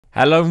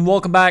Hello and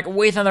welcome back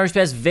with another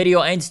RSPS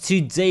video, and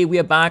today we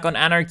are back on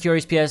Anarchy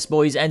RSPS,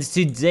 boys, and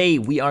today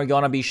we are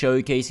gonna be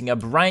showcasing a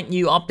brand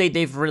new update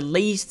they've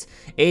released.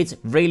 It's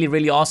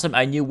really awesome.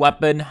 A new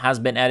weapon has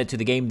been added to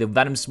the game, the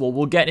Venom Sword.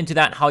 We'll get into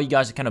that, how you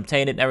guys can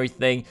obtain it and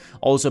everything.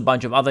 Also a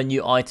bunch of other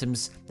new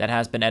items that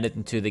has been added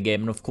into the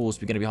game, and of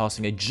course we're gonna be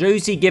hosting a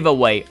juicy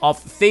giveaway of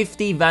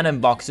 50 Venom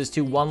boxes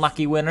to one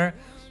lucky winner.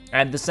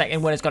 And the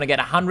second one is going to get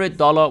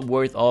 $100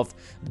 worth of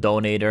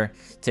donator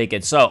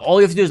tickets. So all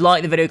you have to do is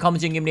like the video,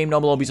 comment your game name down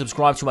below, be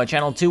subscribed to my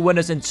channel. 2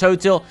 winners in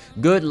total.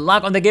 Good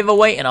luck on the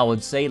giveaway, and I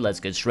would say let's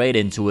get straight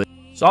into it.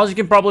 So as you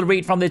can probably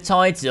read from the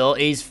title,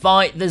 is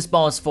fight this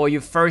boss for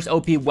your first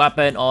OP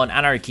weapon on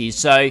Anarchy.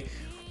 So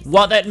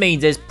what that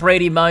means is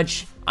pretty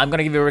much I'm going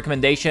to give you a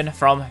recommendation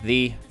from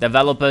the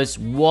developers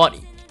what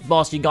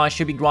boss you guys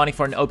should be grinding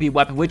for an OP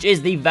weapon, which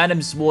is the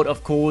Venom Sword,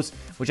 of course,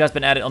 which has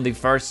been added on the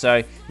first,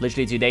 so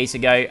literally 2 days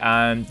ago.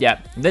 Yeah,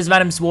 this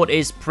Venom Sword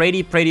is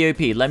pretty OP.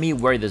 Let me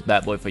wear this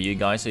bad boy for you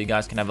guys so you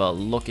guys can have a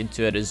look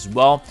into it as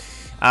well.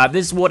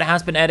 This sword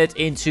has been added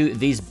into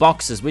these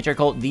boxes, which are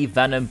called the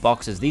Venom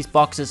boxes. These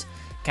boxes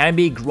can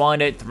be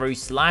grinded through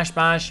Slash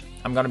Bash.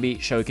 I'm going to be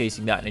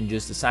showcasing that in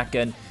just a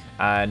second.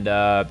 And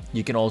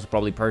you can also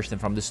probably purchase them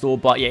from the store.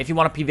 But yeah, if you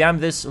want to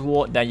PVM this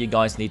sword, then you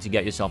guys need to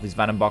get yourself these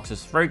Venom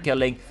boxes through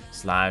killing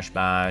Slash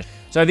Bash.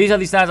 So these are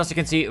the stats, as you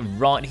can see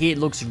right here. It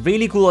looks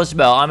really cool as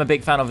well. I'm a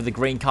big fan of the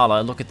green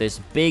color. Look at this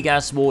big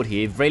ass sword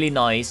here, really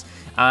nice.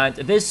 And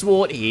this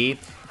sword here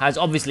has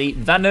obviously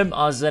Venom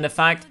as an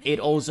effect. It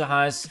also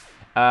has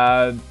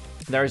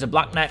there is a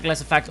black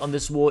necklace effect on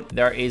this sword.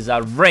 There is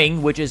a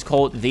ring which is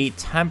called the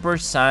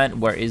 10%.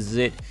 Where is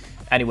it?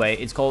 Anyway,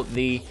 it's called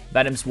the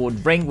Venom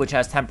Sword Ring, which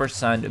has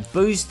 10%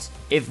 boost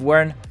if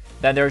worn.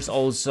 Then there's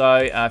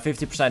also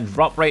 50%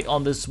 drop rate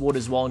on this sword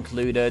as well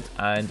included,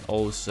 and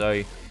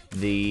also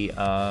the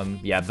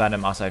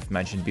Venom, as I've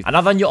mentioned before.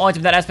 Another new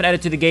item that has been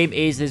added to the game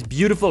is this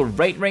beautiful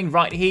rate ring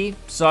right here.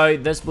 So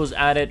this was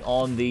added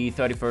on the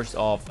 31st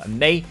of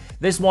May.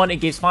 This one, it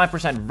gives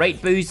 5%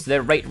 rate boost.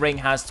 The rate ring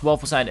has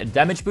 12%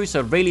 damage boost,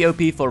 so really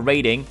OP for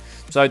raiding.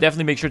 So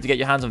definitely make sure to get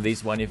your hands on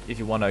this one if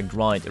you want to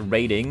grind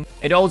raiding.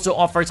 It also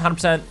offers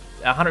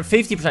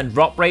 150%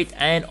 drop rate,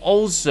 and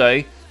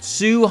also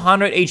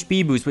 200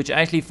 HP boost, which is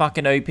actually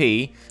fucking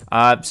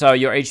OP. So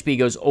your HP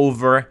goes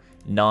over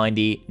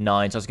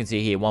 99. So as you can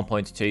see here,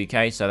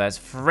 1.2k. So that's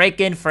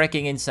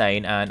freaking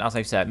insane. And as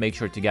I've said, make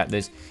sure to get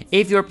this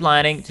if you're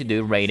planning to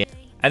do raiding.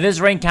 And this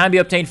ring can be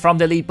obtained from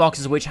the elite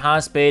boxes, which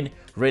has been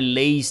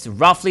released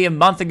roughly a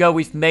month ago.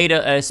 We've made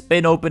a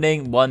spin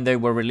opening when they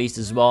were released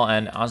as well.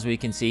 And as we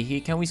can see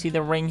here, can we see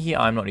the ring here?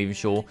 I'm not even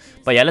sure.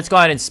 But yeah, let's go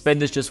ahead and spin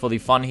this just for the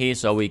fun here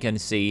so we can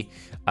see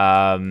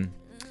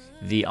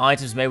the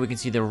items. Maybe we can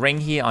see the ring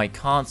here. I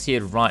can't see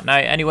it right now.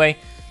 Anyway,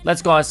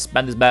 let's go ahead and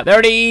spin this bet.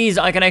 There it is.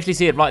 I can actually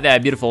see it right there.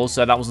 Beautiful.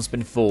 So that was on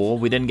spin 4.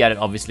 We didn't get it,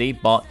 obviously,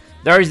 but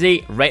there is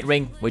the rate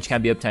ring, which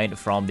can be obtained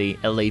from the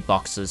elite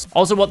boxes.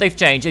 Also, what they've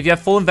changed, if you have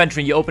full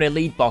inventory and you open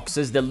elite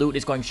boxes, the loot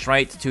is going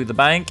straight to the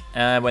bank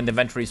when the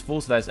inventory is full.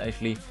 So that's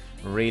actually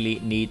really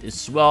neat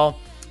as well.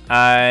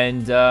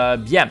 And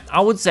yeah,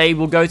 I would say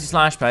we'll go to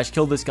Slash Bash,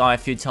 kill this guy a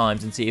few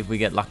times, and see if we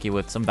get lucky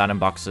with some Venom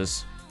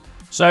boxes.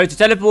 So to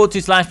teleport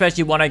to Slash Bash,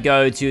 you want to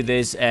go to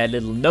this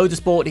little notice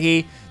board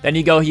here. Then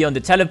you go here on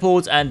the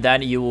teleport, and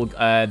then you will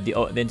the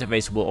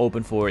interface will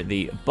open for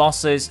the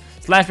bosses.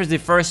 Slash Bash is the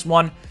first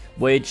one,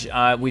 which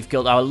we've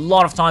killed a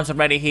lot of times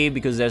already here,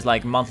 because there's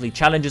like monthly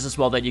challenges as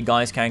well that you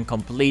guys can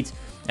complete,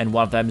 and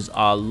one of them is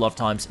a lot of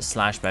times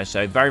Slash Bash.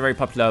 So very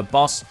popular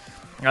boss.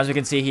 As you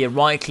can see here,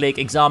 right click,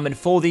 examine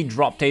for the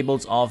drop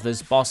tables of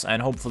this boss,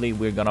 and hopefully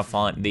we're gonna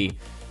find the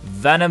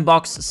Venom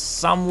box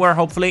somewhere,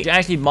 hopefully. It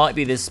actually might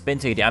be this spin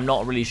ticket. I'm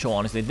not really sure,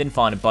 honestly. Didn't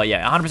find it, but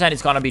yeah, 100%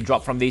 it's gonna be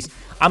dropped from these.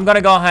 I'm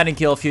gonna go ahead and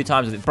kill a few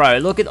times with it. Bro,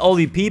 look at all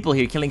the people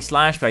here killing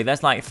Slash Bash.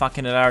 That's like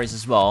fucking hilarious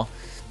as well.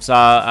 So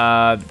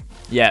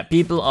yeah,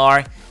 people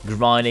are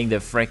grinding the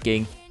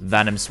freaking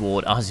Venom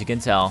Sword, as you can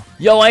tell.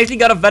 Yo, I actually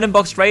got a Venom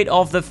box straight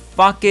off the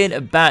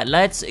fucking bat.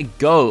 Let's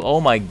go. Oh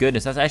my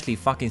goodness, that's actually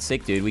fucking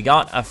sick, dude. We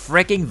got a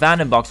freaking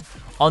Venom box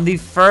on the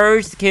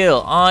first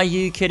kill. Are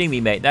you kidding me,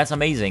 mate? That's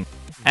amazing.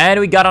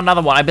 And we got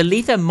another one. I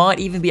believe there might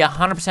even be a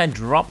 100%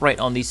 drop rate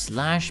on the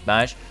Slash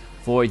Bash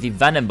for the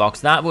Venom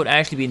box. That would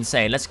actually be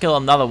insane. Let's kill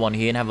another one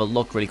here and have a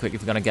look really quick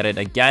if we're gonna get it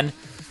again.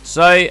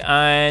 So,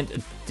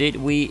 and did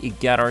we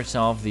get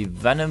ourselves the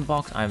Venom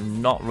box?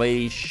 I'm not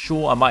really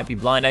sure. I might be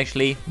blind,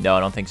 actually. No, I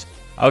don't think so.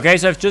 Okay,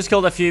 so I've just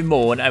killed a few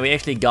more, and we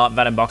actually got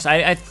Venom box.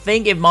 I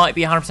think it might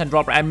be 100%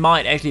 drop rate. I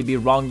might actually be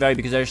wrong, though,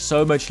 because there's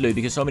so much loot,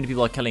 because so many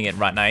people are killing it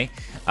right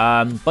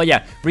now. But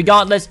yeah,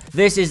 regardless,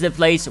 this is the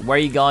place where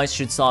you guys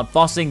should start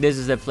bossing. This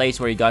is the place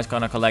where you guys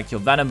gonna collect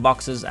your Venom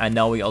boxes, and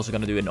now we're also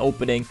gonna do an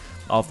opening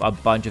of a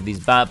bunch of these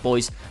bad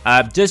boys.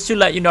 Just to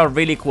let you know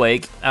really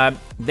quick,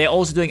 they're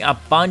also doing a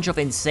bunch of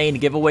insane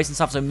giveaways and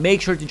stuff, so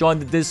make sure to join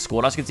the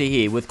Discord. As you can see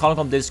here, with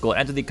Column Discord,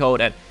 enter the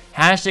code at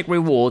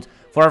 #reward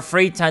for a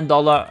free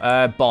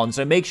 $10 bond.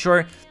 So make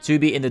sure to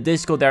be in the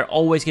Discord. They're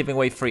always giving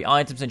away free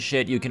items and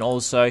shit. You can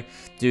also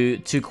do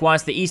 2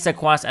 quests, the Easter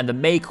quest and the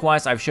May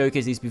quest. I've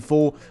showcased these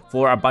before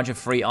for a bunch of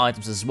free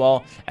items as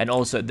well. And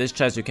also this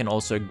chest, you can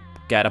also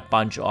get a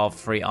bunch of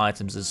free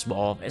items as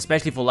well,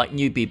 especially for like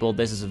new people.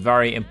 This is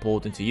very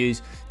important to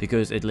use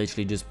because it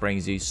literally just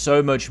brings you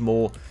so much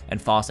more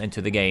and fast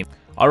into the game.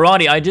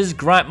 Alrighty, I just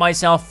grabbed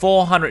myself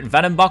 400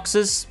 Venom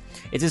boxes.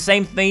 It's the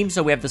same theme,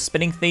 so we have the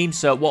spinning theme.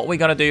 So what we're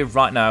gonna do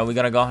right now, we're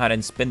gonna go ahead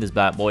and spin this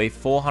bad boy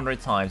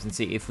 400 times and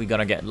see if we're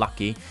gonna get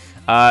lucky.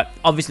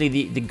 Obviously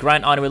the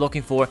grand item we're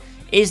looking for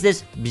is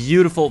this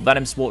beautiful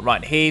Venom sword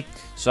right here.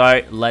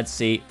 So let's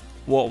see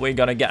what we're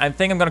gonna get. I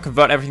think I'm gonna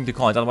convert everything to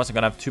coins, otherwise I'm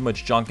gonna have too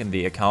much junk in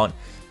the account.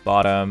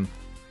 But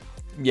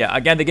yeah,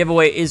 again, the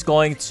giveaway is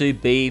going to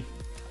be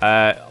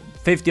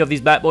 50 of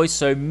these bad boys,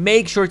 so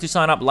make sure to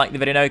sign up, like the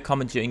video,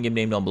 comment your in-game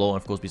name down below, and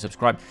of course be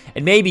subscribed,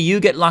 and maybe you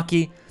get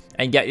lucky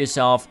and get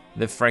yourself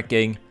the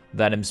freaking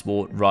Venom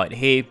sword right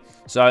here.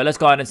 So let's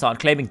go ahead and start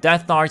claiming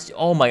Death Darts.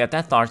 Oh my god,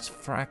 Death Darts,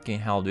 freaking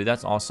hell, dude,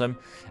 that's awesome.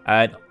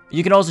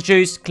 You can also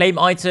choose claim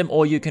item,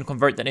 or you can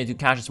convert that into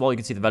cash as well. You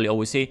can see the value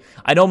always here.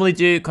 I normally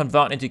do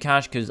convert into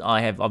cash because I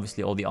have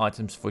obviously all the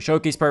items for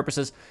showcase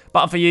purposes.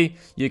 But for you,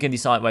 you can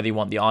decide whether you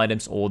want the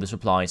items or the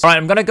supplies. All right,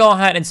 I'm going to go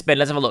ahead and spin.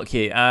 Let's have a look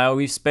here.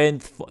 We've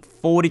spent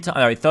 40 times,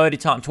 no, 30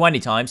 times, 20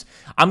 times.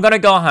 I'm going to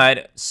go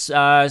ahead,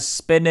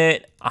 spin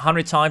it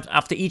 100 times.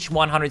 After each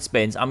 100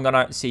 spins, I'm going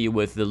to see you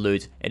with the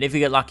loot. And if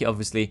you get lucky,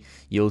 obviously,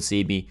 you'll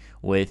see me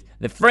with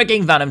the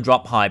freaking Venom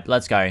drop hype.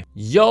 Let's go.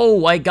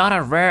 Yo, I got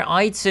a rare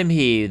item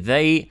here.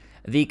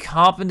 The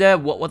Carpenter,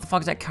 what the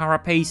fuck is that?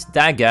 Carapace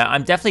Dagger.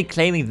 I'm definitely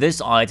claiming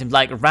this item.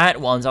 Like, red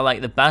ones are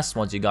like the best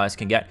ones you guys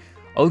can get.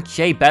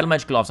 Okay, Battle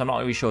Match Gloves. I'm not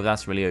really sure if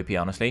that's really OP,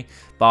 honestly.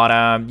 But,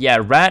 yeah,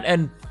 red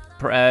and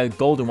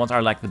golden ones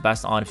are like the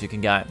best items you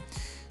can get.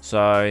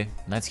 So,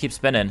 let's keep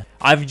spinning.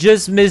 I've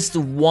just missed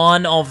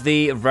one of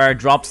the rare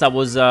drops. That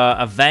was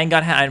a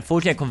Vanguard hat.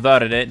 Unfortunately, I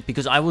converted it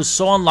because I was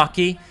so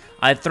unlucky.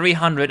 I had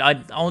 300. I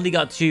only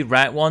got 2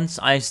 red ones.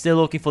 I'm still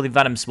looking for the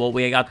Venom sword.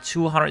 We got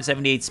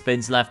 278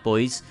 spins left,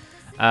 boys.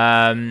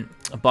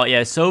 But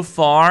yeah, so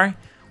far,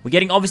 we're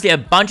getting obviously a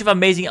bunch of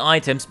amazing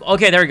items.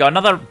 Okay, there we go.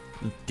 Another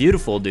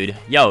beautiful, dude.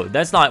 Yo,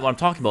 that's not what I'm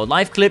talking about.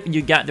 Live clip and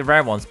you get the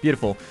rare ones.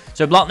 Beautiful.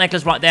 So blood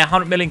necklace right there.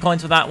 100 million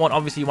coins for that one.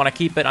 Obviously, you want to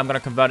keep it. I'm going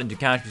to convert it into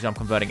cash because I'm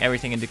converting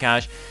everything into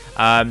cash.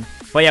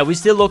 But yeah, we're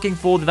still looking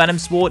for the Venom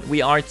sword.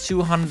 We are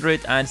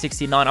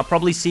 269. I'll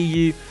probably see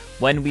you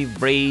when we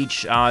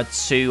reach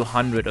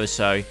 200 or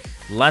so.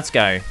 Let's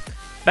go.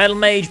 Battle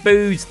Mage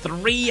boots,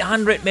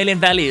 300 million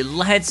value.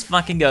 Let's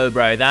fucking go,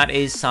 bro. That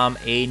is some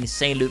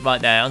insane loot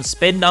right there. On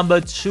spin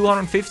number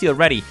 250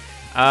 already.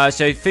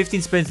 So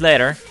 15 spins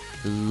later.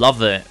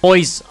 Love it.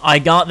 Boys, I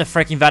got the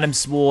freaking Venom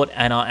sword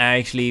and I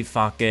actually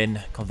fucking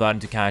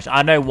converted to cash. I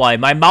don't know why.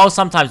 My mouse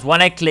sometimes,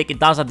 when I click, it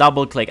does a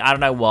double click. I don't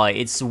know why.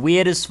 It's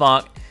weird as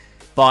fuck.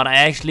 But I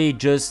actually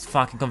just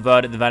fucking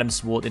converted the Venom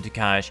sword into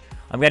cash.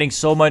 I'm getting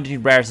so many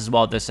rares as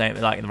well at the same,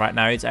 like right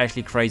now. It's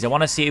actually crazy. I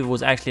want to see if it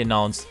was actually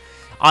announced.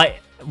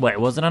 Wait,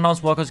 was it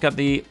announced? Walker's got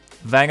the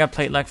Vanguard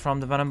plate leg from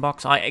the Venom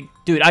box.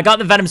 Dude, I got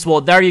the Venom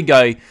sword. There you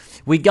go.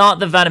 We got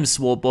the Venom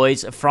sword,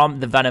 boys, from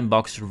the Venom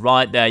box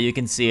right there. You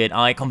can see it.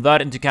 I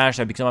converted into cash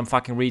there because I'm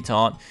fucking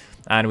retard.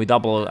 And we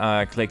double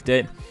clicked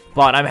it.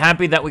 But I'm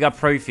happy that we got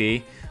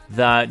Profi,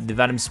 that the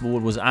Venom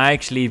sword was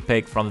actually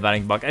picked from the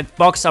Venom box. It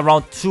boxed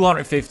around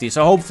 250.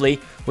 So hopefully,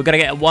 we're going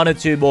to get 1 or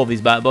 2 more of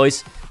these bad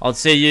boys. I'll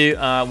see you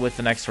with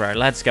the next rare.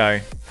 Let's go.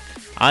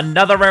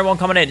 Another rare one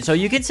coming in. So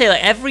you can say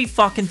like every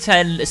fucking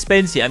 10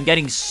 spins here, I'm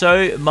getting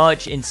so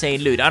much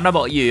insane loot. I don't know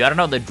about you. I don't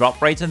know the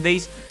drop rates on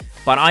these.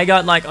 But I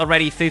got like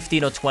already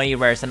 15 or 20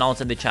 rares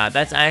announced in the chat.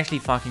 That's actually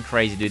fucking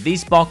crazy, dude.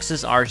 These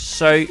boxes are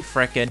so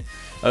freaking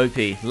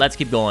OP. Let's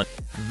keep going.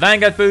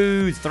 Vanguard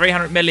boots,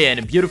 300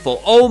 million.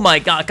 Beautiful. Oh my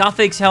god.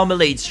 Gothic's Helmet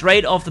Elite.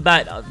 Straight off the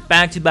bat.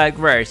 Back-to-back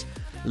rares.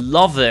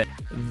 Love it.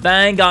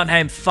 Vanguard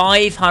Helm,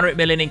 500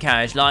 million in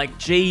cash. Like,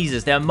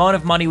 Jesus, the amount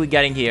of money we're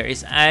getting here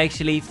is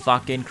actually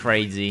fucking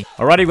crazy.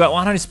 Alrighty, we got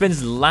 100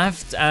 spins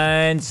left,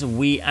 and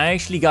we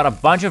actually got a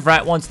bunch of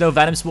red ones. No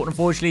Venom sword,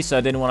 unfortunately, so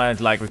I didn't want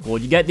to, like,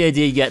 record. You get the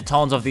idea. You get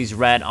tons of these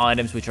red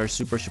items, which are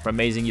super, super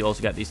amazing. You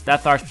also get these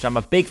Death Arts, which I'm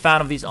a big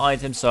fan of these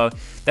items, so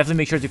definitely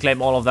make sure to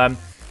claim all of them.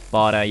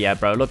 But yeah,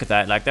 bro, look at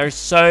that. Like, there's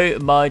so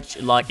much,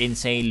 like,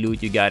 insane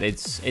loot you get.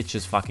 It's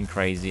just fucking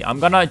crazy. I'm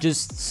gonna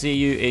just see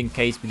you in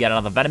case we get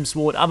another Venom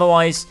sword.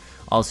 Otherwise,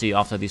 I'll see you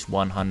after these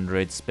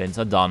 100 spins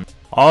are done.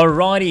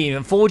 Alrighty,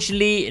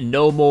 unfortunately,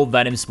 no more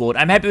Venom sword.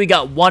 I'm happy we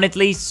got one at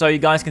least, so you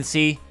guys can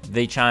see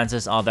the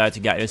chances are there to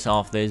get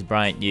yourself this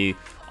brand new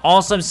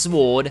awesome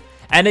sword.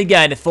 And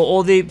again, for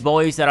all the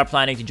boys that are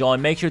planning to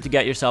join, make sure to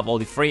get yourself all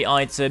the free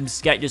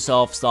items. Get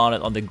yourself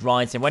started on the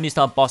grinds. And when you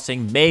start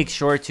bossing, make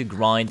sure to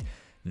grind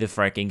the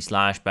freaking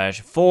slash bash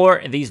for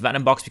these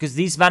Venom box, because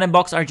these Venom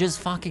box are just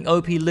fucking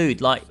OP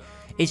loot. Like,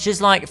 it's just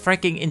like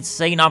freaking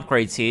insane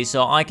upgrades here.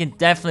 So I can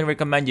definitely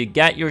recommend you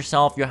get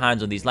yourself your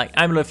hands on these. Like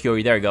Amulet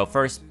Fury, there you go,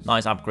 first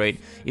nice upgrade,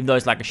 even though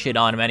it's like a shit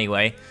item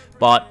anyway.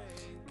 But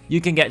you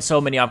can get so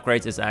many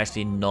upgrades, it's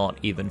actually not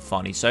even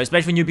funny. So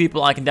especially for new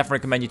people, I can definitely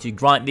recommend you to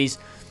grind these.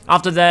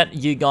 After that,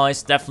 you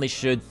guys definitely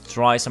should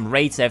try some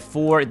raids. They have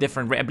 4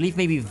 different, I believe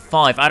maybe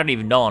 5, I don't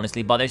even know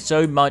honestly, but there's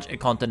so much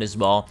content as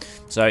well,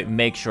 so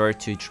make sure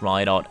to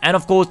try it out. And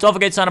of course, don't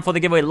forget to sign up for the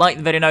giveaway, like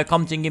the video now,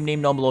 comment your game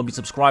name down below, and be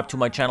subscribed to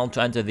my channel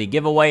to enter the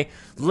giveaway.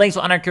 Links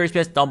for Anarchy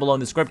RSPS down below in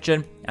the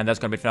description, and that's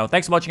gonna be it for now.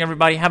 Thanks for watching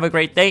everybody, have a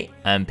great day,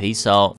 and peace out.